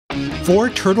4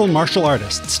 turtle martial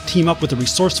artists team up with a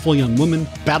resourceful young woman,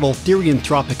 battle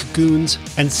therianthropic goons,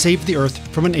 and save the Earth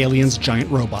from an alien's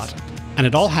giant robot. And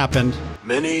it all happened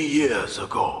many years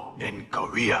ago in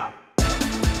Korea.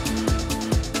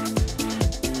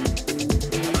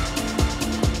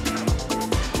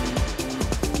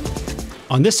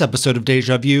 On this episode of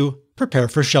Deja View, prepare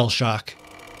for shell shock.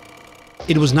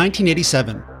 It was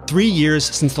 1987, 3 years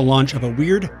since the launch of a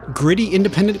weird, gritty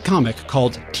independent comic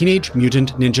called Teenage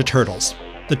Mutant Ninja Turtles.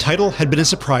 The title had been a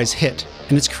surprise hit,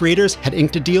 and its creators had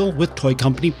inked a deal with toy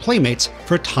company Playmates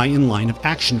for a tie-in line of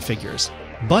action figures.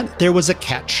 But there was a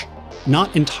catch.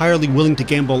 Not entirely willing to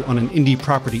gamble on an indie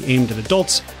property aimed at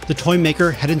adults, the toy maker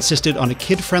had insisted on a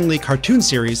kid-friendly cartoon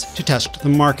series to test the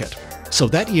market. So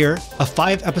that year, a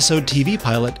 5-episode TV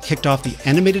pilot kicked off the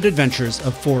animated adventures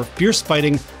of 4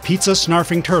 fierce-fighting,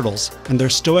 pizza-snarfing turtles and their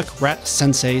stoic rat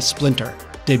sensei Splinter,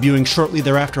 debuting shortly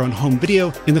thereafter on home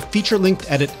video in the feature-length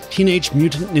edit Teenage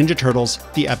Mutant Ninja Turtles: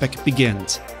 The Epic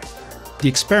Begins. The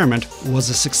experiment was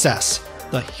a success.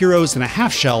 The Heroes in a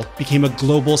Half Shell became a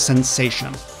global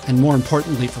sensation, and more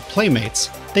importantly for Playmates,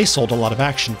 they sold a lot of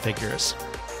action figures.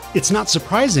 It's not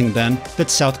surprising, then, that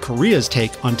South Korea's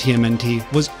take on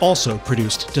TMNT was also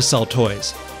produced to sell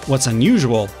toys. What's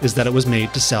unusual is that it was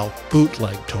made to sell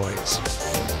bootleg toys.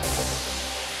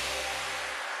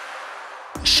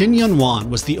 Shin Yun-won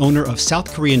was the owner of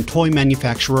South Korean toy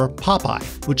manufacturer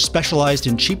Popeye, which specialized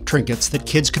in cheap trinkets that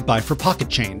kids could buy for pocket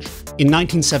change. In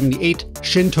 1978,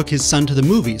 Shin took his son to the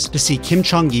movies to see Kim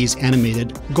Chong-gi's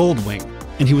animated Goldwing,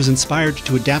 and he was inspired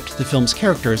to adapt the film's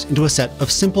characters into a set of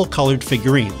simple colored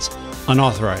figurines,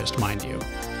 unauthorized, mind you.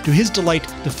 To his delight,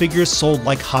 the figures sold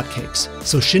like hotcakes,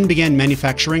 so Shin began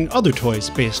manufacturing other toys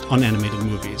based on animated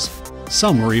movies.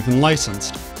 Some were even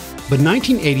licensed. But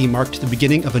 1980 marked the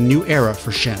beginning of a new era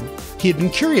for Shin. He had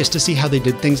been curious to see how they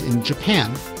did things in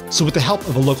Japan, so with the help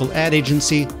of a local ad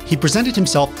agency, he presented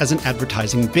himself as an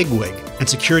advertising bigwig and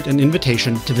secured an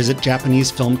invitation to visit Japanese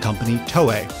film company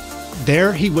Toei.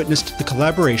 There, he witnessed the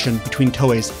collaboration between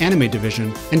Toei's anime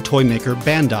division and toy maker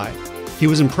Bandai. He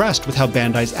was impressed with how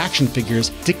Bandai's action figures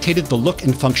dictated the look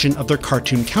and function of their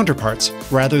cartoon counterparts,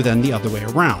 rather than the other way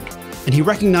around, and he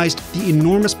recognized the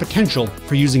enormous potential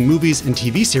for using movies and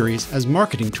TV series as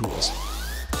marketing tools.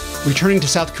 Returning to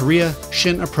South Korea,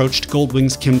 Shin approached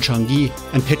Goldwing's Kim Chong-gi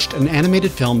and pitched an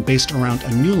animated film based around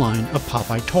a new line of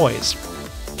Popeye toys.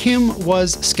 Kim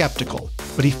was skeptical,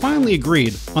 but he finally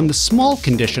agreed on the small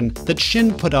condition that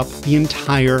Shin put up the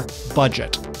entire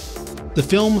budget. The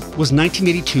film was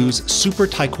 1982's Super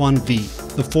Taekwon V,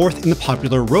 the 4th in the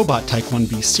popular Robot Taekwon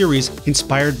V series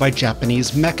inspired by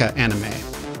Japanese mecha anime.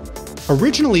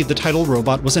 Originally, the title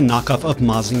robot was a knockoff of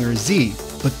Mazinger Z,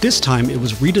 but this time it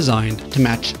was redesigned to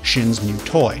match Shin's new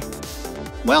toy.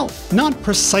 Well, not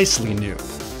precisely new.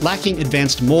 Lacking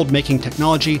advanced mold-making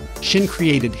technology, Shin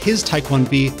created his Taekwon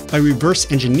V by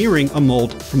reverse engineering a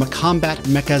mold from a combat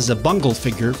mecha Zabungle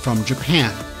figure from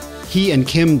Japan. He and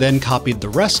Kim then copied the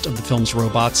rest of the film's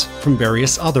robots from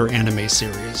various other anime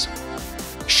series.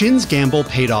 Shin's gamble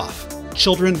paid off.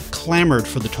 Children clamored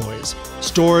for the toys.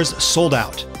 Stores sold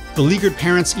out. Beleaguered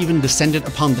parents even descended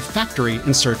upon the factory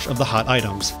in search of the hot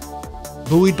items.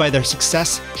 Buoyed by their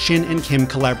success, Shin and Kim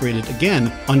collaborated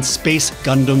again on Space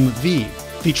Gundam V,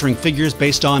 featuring figures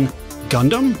based on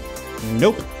Gundam?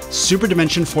 Nope, Super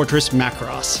Dimension Fortress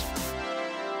Macross.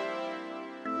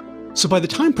 So by the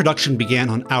time production began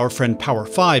on Our Friend Power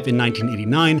 5 in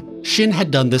 1989, Shin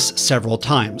had done this several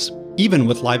times, even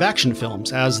with live-action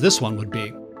films, as this one would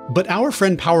be. But Our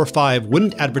Friend Power 5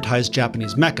 wouldn't advertise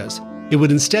Japanese mechas. It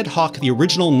would instead hawk the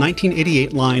original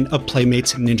 1988 line of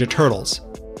Playmates Ninja Turtles.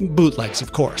 Bootlegs,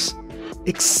 of course.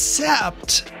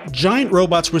 Except, giant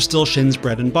robots were still Shin's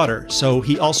bread and butter, so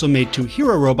he also made 2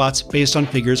 hero robots based on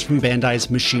figures from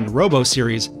Bandai's Machine Robo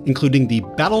series, including the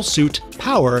Battlesuit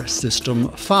Power System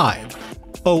 5.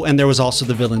 Oh, and there was also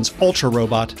the villain's Ultra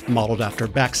Robot, modeled after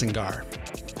Baxingar.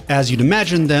 As you'd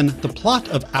imagine then, the plot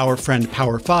of Our Friend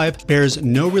Power 5 bears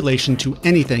no relation to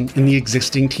anything in the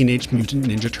existing Teenage Mutant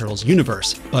Ninja Turtles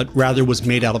universe, but rather was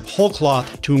made out of whole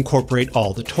cloth to incorporate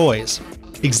all the toys.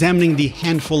 Examining the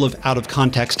handful of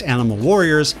out-of-context animal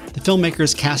warriors, the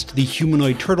filmmakers cast the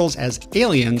humanoid turtles as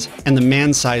aliens and the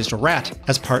man-sized rat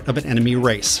as part of an enemy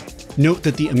race. Note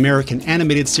that the American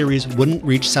animated series wouldn't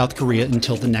reach South Korea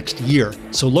until the next year,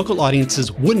 so local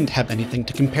audiences wouldn't have anything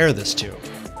to compare this to.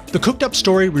 The cooked-up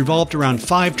story revolved around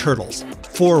 5 turtles,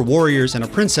 4 warriors and a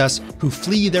princess, who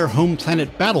flee their home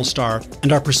planet Battlestar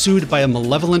and are pursued by a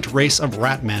malevolent race of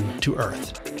ratmen to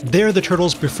Earth. There, the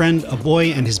turtles befriend a boy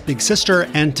and his big sister,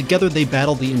 and together they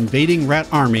battle the invading rat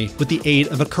army with the aid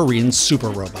of a Korean super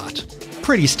robot.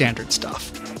 Pretty standard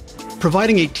stuff.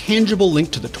 Providing a tangible link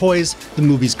to the toys, the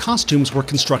movie's costumes were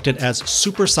constructed as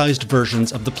supersized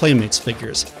versions of the Playmates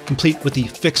figures, complete with the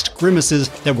fixed grimaces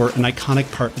that were an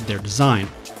iconic part of their design.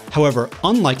 However,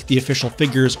 unlike the official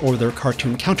figures or their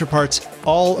cartoon counterparts,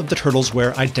 all of the turtles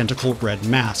wear identical red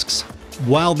masks.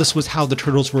 While this was how the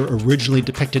turtles were originally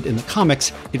depicted in the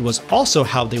comics, it was also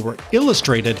how they were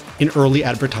illustrated in early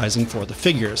advertising for the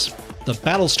figures. The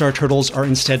Battlestar Turtles are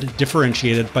instead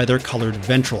differentiated by their colored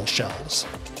ventral shells.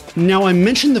 Now, I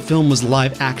mentioned the film was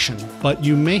live action, but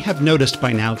you may have noticed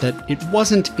by now that it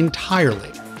wasn't entirely.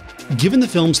 Given the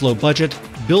film's low budget,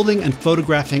 building and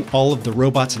photographing all of the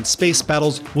robots and space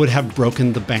battles would have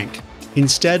broken the bank.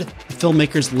 Instead, the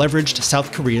filmmakers leveraged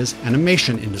South Korea's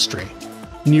animation industry.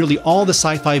 Nearly all the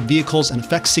sci-fi vehicles and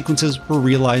effects sequences were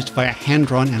realized via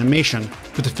hand-drawn animation,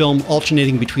 with the film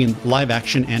alternating between live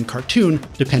action and cartoon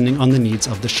depending on the needs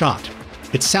of the shot.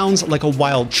 It sounds like a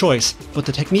wild choice, but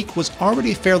the technique was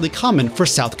already fairly common for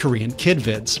South Korean kid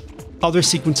vids. Other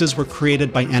sequences were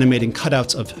created by animating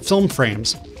cutouts of film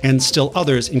frames, and still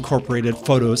others incorporated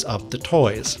photos of the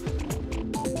toys.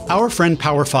 Our Friend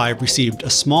Power 5 received a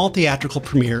small theatrical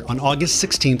premiere on August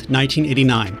 16,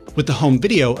 1989, with the home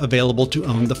video available to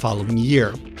own the following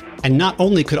year. And not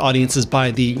only could audiences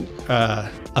buy the,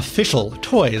 official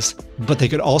toys, but they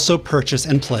could also purchase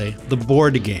and play the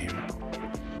board game.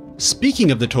 Speaking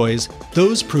of the toys,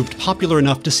 those proved popular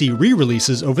enough to see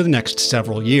re-releases over the next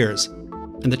several years.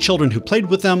 And the children who played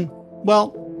with them,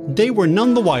 well, they were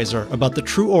none the wiser about the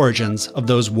true origins of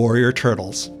those warrior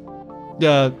turtles.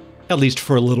 At least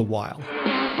for a little while.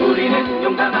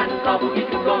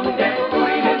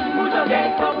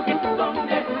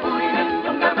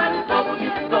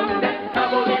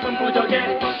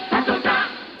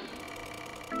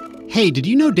 Hey, did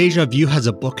you know Deja View has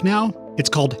a book now? It's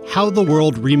called How the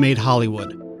World Remade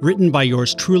Hollywood. Written by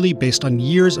yours truly based on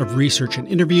years of research and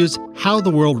interviews, How the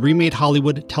World Remade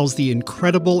Hollywood tells the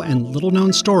incredible and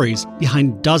little-known stories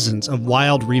behind dozens of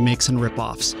wild remakes and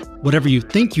ripoffs. Whatever you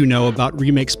think you know about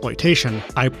remake-exploitation,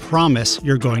 I promise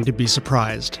you're going to be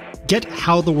surprised. Get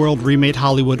How the World Remade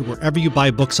Hollywood wherever you buy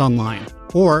books online,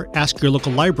 or ask your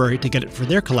local library to get it for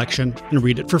their collection and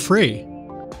read it for free.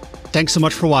 Thanks so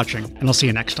much for watching, and I'll see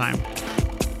you next time.